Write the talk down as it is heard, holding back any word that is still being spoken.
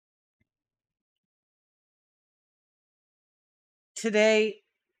Today,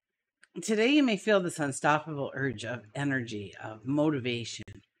 today you may feel this unstoppable urge of energy, of motivation.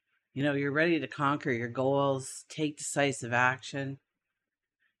 You're ready to conquer your goals, take decisive action.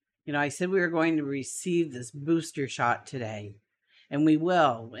 I said we were going to receive this booster shot today, and we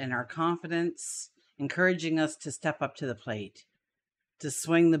will, in our confidence, encouraging us to step up to the plate, to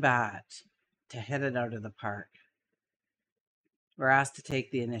swing the bat, to hit it out of the park. We're asked to take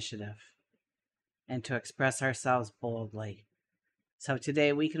the initiative and to express ourselves boldly. So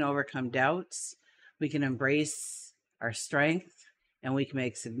today we can overcome doubts, we can embrace our strength, and we can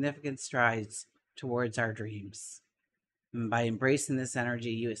make significant strides towards our dreams. And by embracing this energy,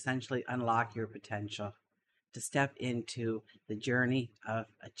 you essentially unlock your potential to step into the journey of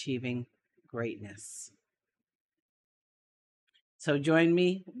achieving greatness. So join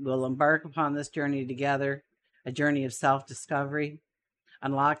me. We'll embark upon this journey together, a journey of self-discovery,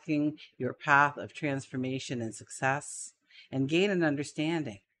 unlocking your path of transformation and success, and gain an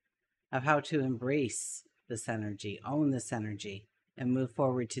understanding of how to embrace this energy, own this energy, and move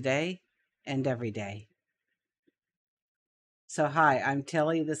forward today and every day. So hi, I'm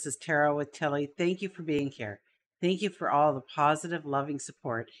Tilly. This is Tarot with Tilly. Thank you for being here. Thank you for all the positive, loving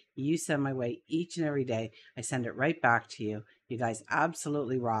support you send my way each and every day. I send it right back to you. You guys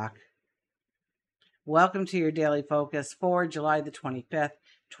absolutely rock. Welcome to your daily focus for July the 25th,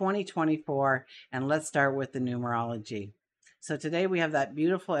 2024. And let's start with the numerology. So today we have that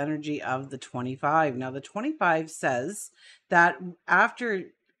beautiful energy of the 25. Now the 25 says that after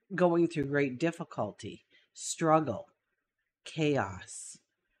going through great difficulty, struggle, chaos,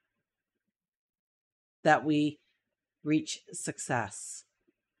 that we reach success.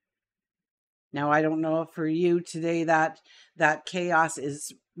 Now, I don't know if for you today that chaos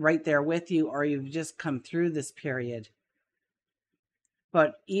is right there with you, or you've just come through this period.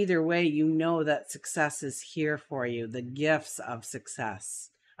 But either way, you know that success is here for you, the gifts of success,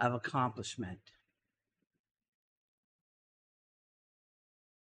 of accomplishment.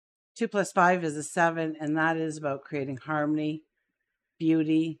 2 + 5 is a 7, and that is about creating harmony,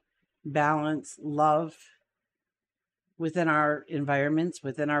 beauty, balance, love within our environments,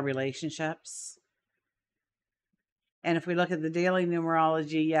 within our relationships. And if we look at the daily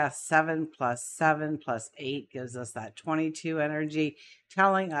numerology, yes, 7 + 7 + 8 gives us that 22 energy,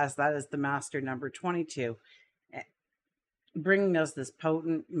 telling us that is the master number 22, bringing us this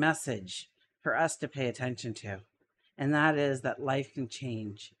potent message for us to pay attention to. And that is that life can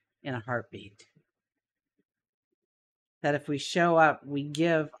change in a heartbeat. That if we show up, we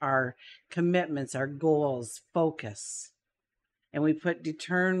give our commitments, our goals, focus, and we put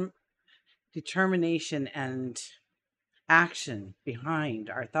determination and action behind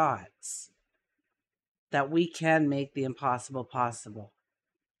our thoughts, that we can make the impossible possible,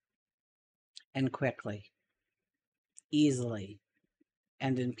 and quickly, easily,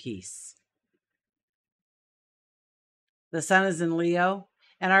 and in peace. The sun is in Leo.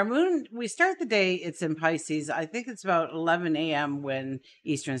 And our moon, we start the day, it's in Pisces. I think it's about 11 a.m. when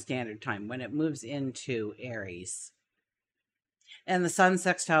Eastern Standard Time, when it moves into Aries. And the sun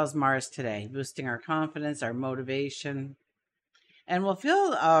sextiles Mars today, boosting our confidence, our motivation. And we'll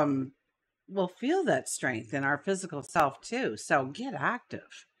feel that strength in our physical self too. So get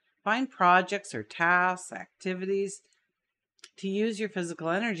active. Find projects or tasks, activities to use your physical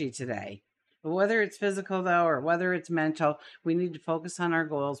energy today. Whether it's physical, though, or whether it's mental, we need to focus on our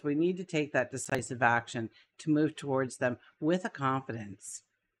goals. We need to take that decisive action to move towards them with a confidence.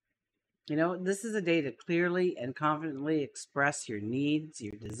 This is a day to clearly and confidently express your needs,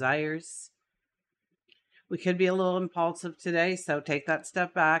 your desires. We could be a little impulsive today, so take that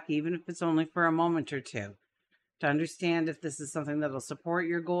step back, even if it's only for a moment or two, to understand if this is something that will support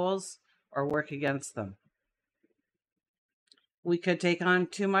your goals or work against them. We could take on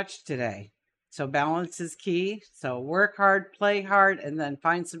too much today. So balance is key. So work hard, play hard, and then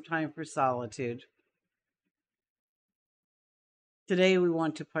find some time for solitude. Today, we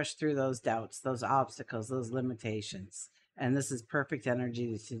want to push through those doubts, those obstacles, those limitations. And this is perfect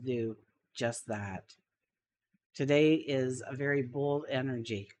energy to do just that. Today is a very bold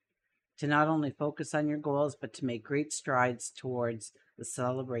energy to not only focus on your goals, but to make great strides towards the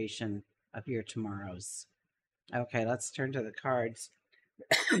celebration of your tomorrows. Okay, let's turn to the cards.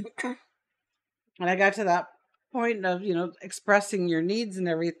 And I got to that point of, expressing your needs and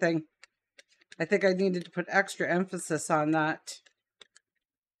everything. I think I needed to put extra emphasis on that.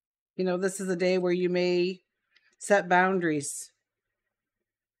 This is a day where you may set boundaries,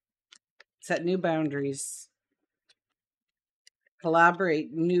 set new boundaries,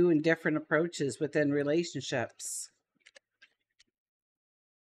 collaborate new and different approaches within relationships.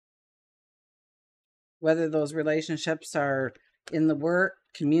 Whether those relationships are in the work,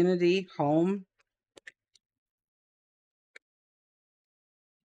 community, home.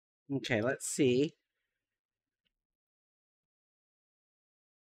 Okay, let's see.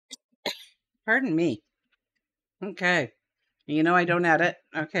 Pardon me. Okay. You know I don't edit.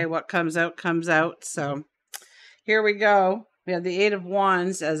 Okay, what comes out comes out. So here we go. We have the Eight of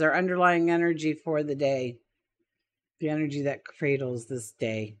Wands as our underlying energy for the day. The energy that cradles this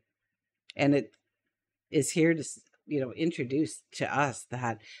day. And it is here to, introduce to us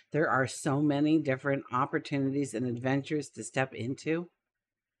that there are so many different opportunities and adventures to step into.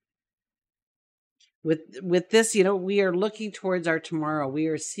 With this, we are looking towards our tomorrow. We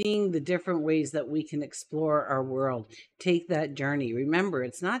are seeing the different ways that we can explore our world, take that journey. Remember,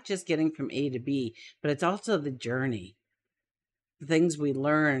 it's not just getting from A to B, but it's also the journey. The things we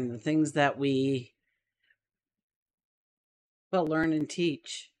learn, the things that we learn and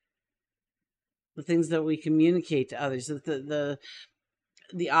teach, the things that we communicate to others, the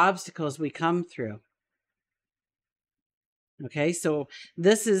obstacles we come through. Okay, so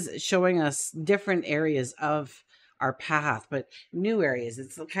this is showing us different areas of our path, but new areas.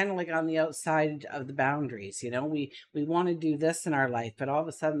 It's kind of like on the outside of the boundaries. We want to do this in our life, but all of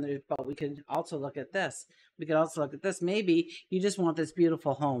a sudden, but we could also look at this. We could also look at this. Maybe you just want this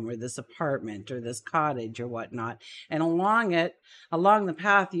beautiful home or this apartment or this cottage or whatnot, and along the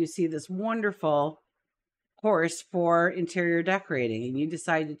path, you see this wonderful course for interior decorating, and you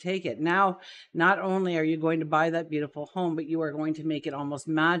decide to take it. Now, not only are you going to buy that beautiful home, but you are going to make it almost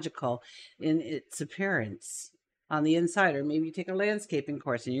magical in its appearance on the inside. Or maybe you take a landscaping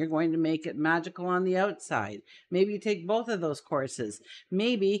course and you're going to make it magical on the outside. Maybe you take both of those courses.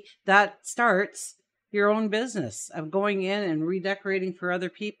 Maybe that starts your own business of going in and redecorating for other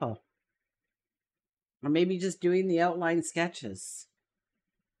people. Or maybe just doing the outline sketches.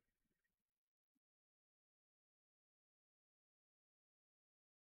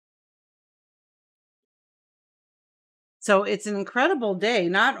 So it's an incredible day,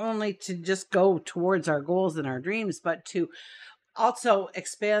 not only to just go towards our goals and our dreams, but to also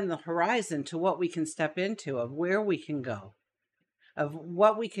expand the horizon to what we can step into, of where we can go, of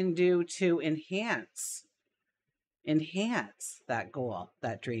what we can do to enhance that goal,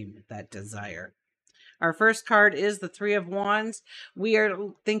 that dream, that desire. Our first card is the Three of Wands. We are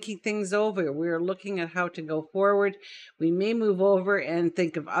thinking things over. We are looking at how to go forward. We may move over and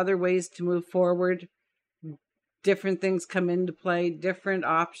think of other ways to move forward. Different things come into play, different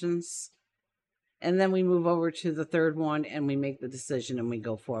options. And then we move over to the third one and we make the decision and we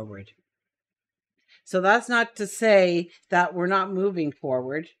go forward. So that's not to say that we're not moving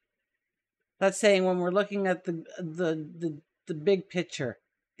forward. That's saying when we're looking at the big picture,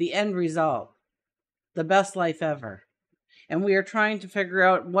 the end result, the best life ever. And we are trying to figure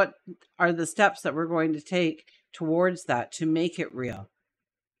out what are the steps that we're going to take towards that to make it real,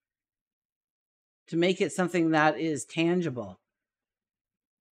 to make it something that is tangible,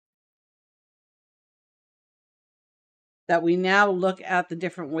 that we now look at the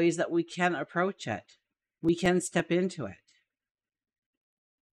different ways that we can approach it. We can step into it.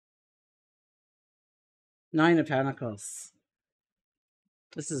 Nine of Pentacles.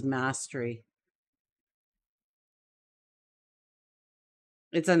 This is mastery.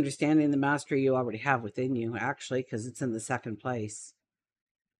 It's understanding the mastery you already have within you, actually, because it's in the second place.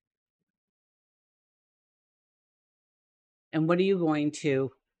 And what are you going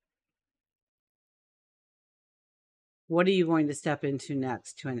to step into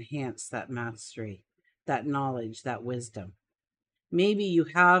next to enhance that mastery, that knowledge, that wisdom? Maybe you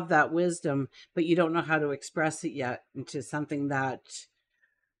have that wisdom, but you don't know how to express it yet into something that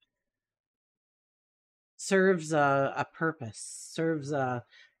serves a purpose, serves a,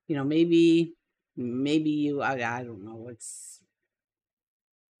 maybe you, I don't know,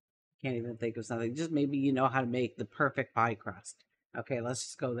 can't even think of something. Just maybe you know how to make the perfect pie crust. Okay, let's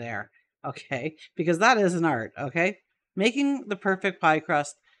just go there. Okay, because that is an art. Okay, making the perfect pie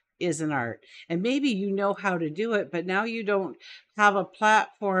crust is an art. And maybe you know how to do it, but now you don't have a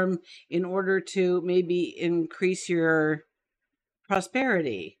platform in order to maybe increase your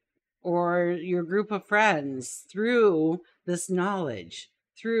prosperity or your group of friends through this knowledge,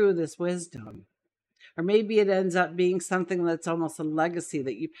 through this wisdom. Or maybe it ends up being something that's almost a legacy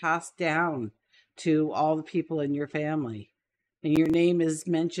that you pass down to all the people in your family. And your name is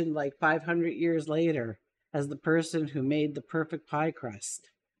mentioned like 500 years later as the person who made the perfect pie crust.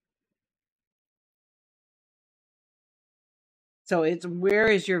 So it's, where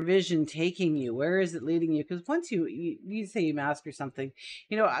is your vision taking you? Where is it leading you? Because once you say you master something,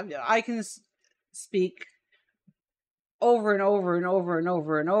 I can speak over and over and over and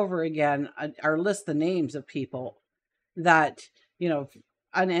over and over again, or list the names of people that you know,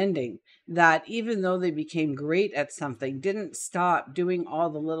 unending, that even though they became great at something, didn't stop doing all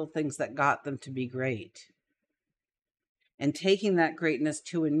the little things that got them to be great, and taking that greatness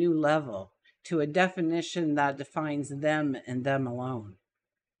to a new level, to a definition that defines them and them alone.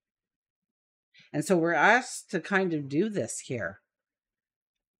 And so we're asked to kind of do this here.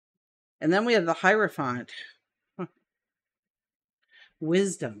 And then we have the Hierophant.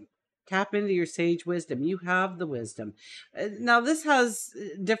 Wisdom. Tap into your sage wisdom. You have the wisdom. Now, this has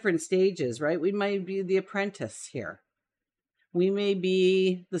different stages, right? We might be the apprentice here. We may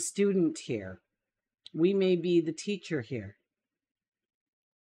be the student here. We may be the teacher here.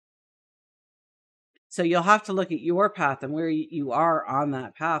 So you'll have to look at your path and where you are on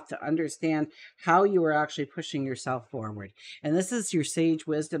that path to understand how you are actually pushing yourself forward. And this is your sage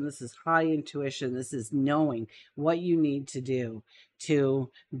wisdom. This is high intuition. This is knowing what you need to do to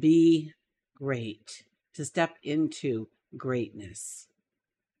be great, to step into greatness.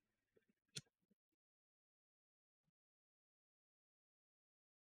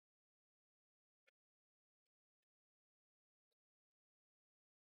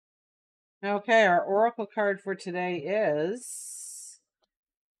 Okay, our oracle card for today is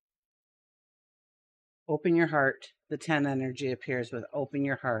open your heart. The 10 energy appears with open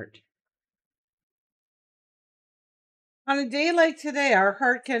your heart. On a day like today, our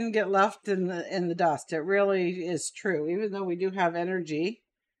heart can get left in the dust. It really is true. Even though we do have energy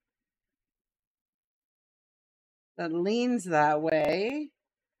that leans that way,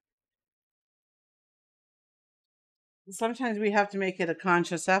 sometimes we have to make it a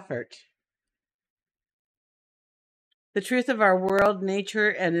conscious effort. The truth of our world, nature,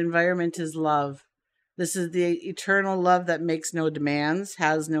 and environment is love. This is the eternal love that makes no demands,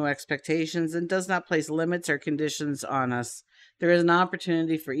 has no expectations, and does not place limits or conditions on us. There is an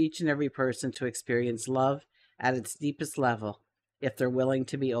opportunity for each and every person to experience love at its deepest level, if they're willing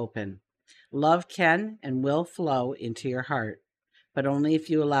to be open. Love can and will flow into your heart, but only if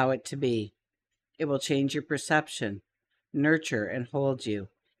you allow it to be. It will change your perception, nurture and hold you,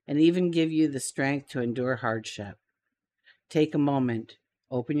 and even give you the strength to endure hardship. Take a moment,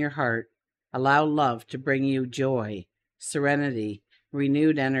 open your heart, allow love to bring you joy, serenity,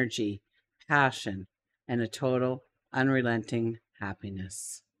 renewed energy, passion, and a total, unrelenting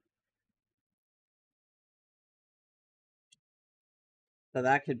happiness. So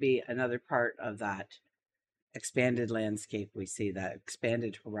that could be another part of that expanded landscape we see, that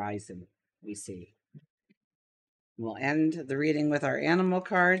expanded horizon we see. We'll end the reading with our animal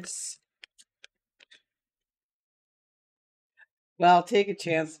cards. Well, take a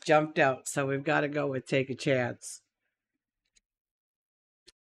chance jumped out, so we've got to go with take a chance.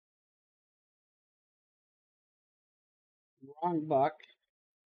 Wrong book.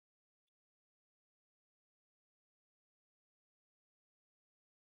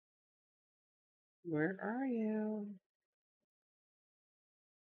 Where are you?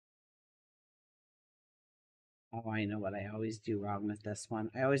 Oh, I know what I always do wrong with this one.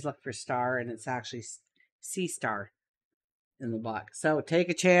 I always look for star, and it's actually sea star in the book. So take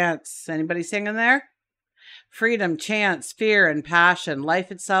a chance. Anybody singing there? Freedom, chance, fear, and passion.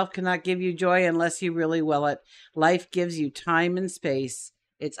 Life itself cannot give you joy unless you really will it. Life gives you time and space.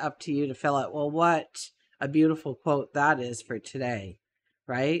 It's up to you to fill it. Well, what a beautiful quote that is for today,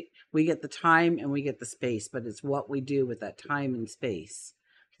 right? We get the time and we get the space, but it's what we do with that time and space,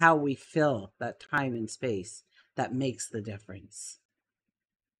 how we fill that time and space, that makes the difference.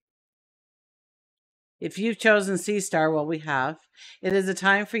 If you've chosen Sea Star, well, we have. It is a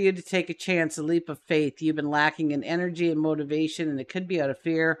time for you to take a chance, a leap of faith. You've been lacking in energy and motivation, and it could be out of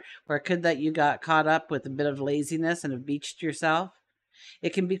fear, or it could that you got caught up with a bit of laziness and have beached yourself.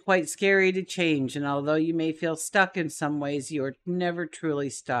 It can be quite scary to change, and although you may feel stuck in some ways, you are never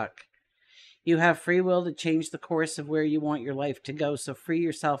truly stuck. You have free will to change the course of where you want your life to go, so free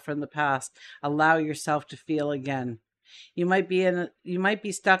yourself from the past. Allow yourself to feel again. You might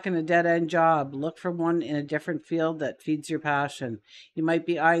be stuck in a dead-end job. Look for one in a different field that feeds your passion. You might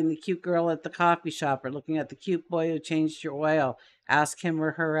be eyeing the cute girl at the coffee shop or looking at the cute boy who changed your oil. Ask him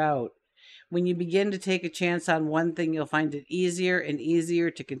or her out. When you begin to take a chance on one thing, you'll find it easier and easier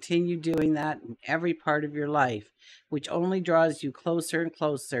to continue doing that in every part of your life, which only draws you closer and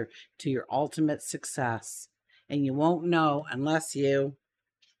closer to your ultimate success. And you won't know unless you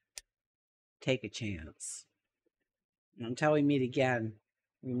take a chance. And until we meet again,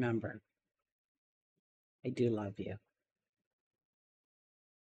 remember, I do love you.